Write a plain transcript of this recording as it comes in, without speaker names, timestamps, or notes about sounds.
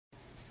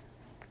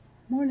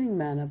Morning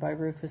Manna by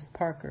Rufus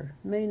Parker,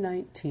 May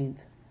 19th,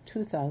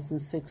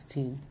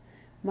 2016.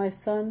 My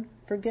son,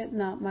 forget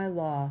not my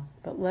law,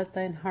 but let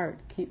thine heart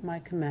keep my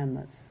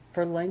commandments.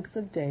 For length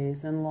of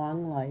days and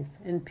long life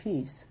and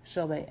peace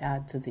shall they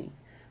add to thee.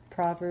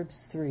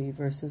 Proverbs 3,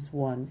 verses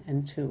 1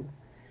 and 2.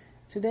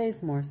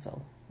 Today's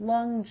morsel.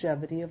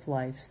 Longevity of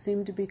life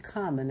seemed to be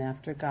common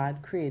after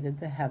God created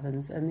the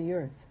heavens and the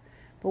earth.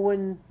 But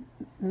when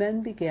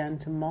men began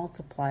to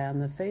multiply on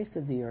the face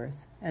of the earth,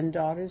 and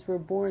daughters were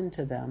born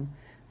to them,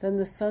 then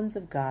the sons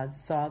of God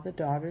saw the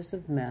daughters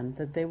of men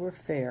that they were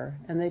fair,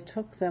 and they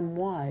took them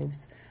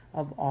wives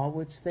of all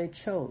which they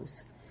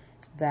chose.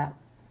 That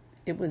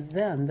it was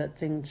then that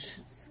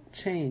things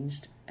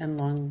changed, and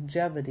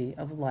longevity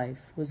of life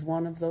was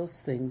one of those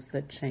things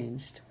that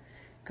changed.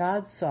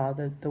 God saw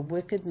that the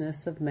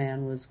wickedness of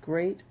man was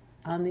great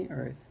on the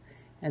earth,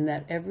 and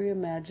that every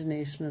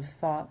imagination of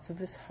thoughts of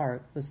his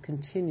heart was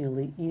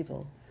continually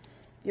evil.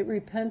 It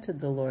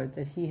repented the Lord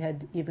that he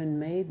had even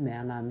made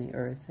man on the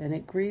earth, and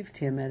it grieved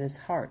him at his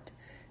heart.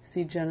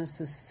 See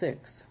Genesis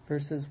 6,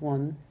 verses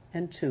 1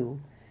 and 2,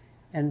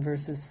 and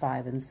verses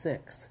 5 and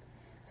 6.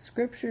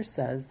 Scripture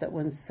says that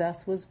when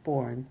Seth was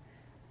born,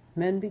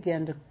 men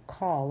began to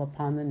call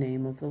upon the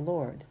name of the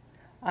Lord.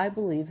 I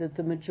believe that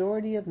the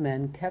majority of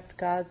men kept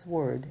God's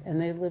word, and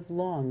they lived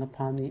long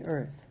upon the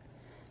earth.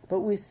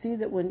 But we see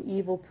that when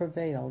evil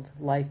prevailed,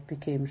 life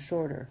became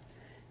shorter.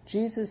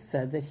 Jesus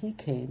said that he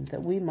came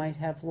that we might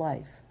have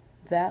life.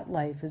 That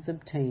life is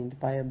obtained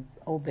by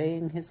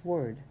obeying his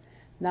word.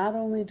 Not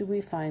only do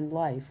we find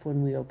life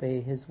when we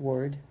obey his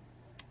word,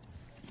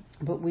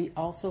 but we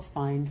also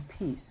find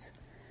peace.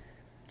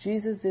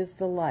 Jesus is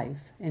the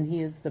life, and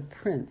he is the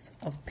Prince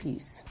of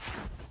Peace.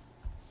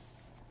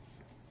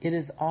 It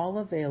is all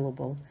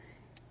available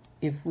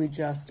if we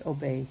just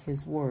obey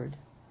his word.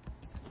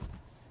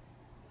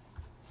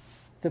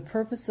 The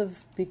purpose of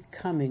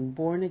becoming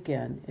born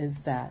again is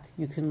that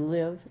you can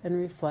live and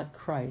reflect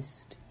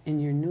Christ in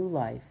your new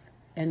life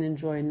and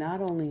enjoy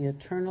not only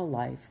eternal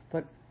life,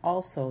 but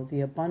also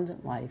the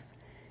abundant life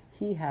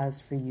he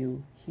has for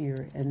you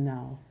here and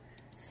now.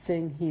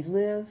 Sing, He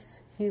lives,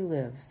 He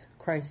lives.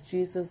 Christ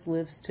Jesus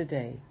lives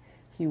today.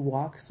 He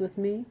walks with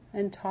me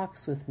and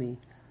talks with me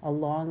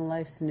along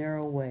life's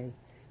narrow way.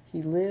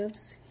 He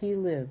lives,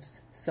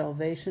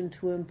 salvation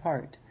to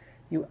impart.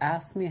 You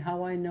ask me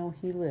how I know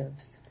he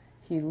lives.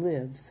 He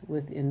lives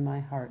within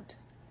my heart.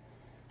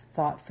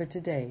 Thought for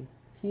today.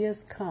 He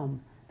has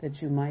come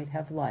that you might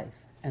have life,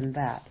 and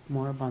that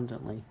more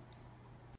abundantly.